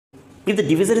if the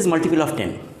divisor is multiple of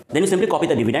 10, then you simply copy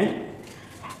the dividend.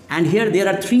 And here there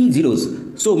are 3 zeros.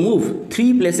 So move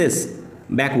 3 places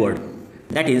backward.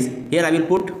 That is, here I will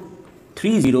put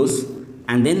 3 zeros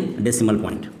and then decimal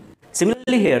point.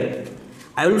 Similarly here,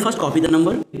 I will first copy the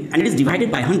number and it is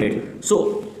divided by 100. So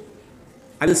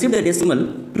I will shift the decimal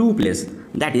 2 place.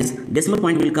 That is, decimal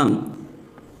point will come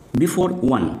before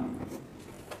 1.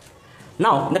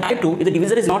 Now, in the type 2, if the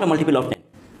divisor is not a multiple of 10,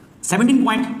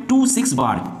 17.26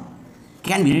 bar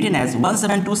can be written as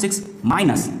 1726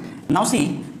 minus. Now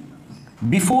see,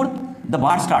 before the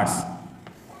bar starts,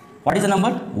 what is the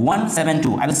number?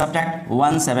 172. I will subtract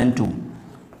 172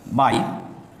 by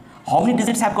how many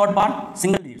digits have got bar?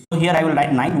 Single digit. So here I will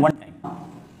write 9 one time.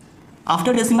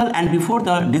 After decimal and before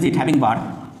the digit having bar,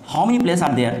 how many places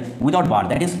are there without bar?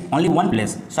 That is only one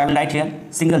place. So I will write here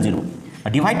single 0.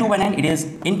 Divide 2 by 9, it is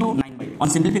into 9 by 10. On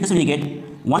simplification we get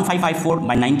 1554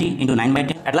 by 90 into 9 by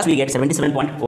 10. At last we get 77.4.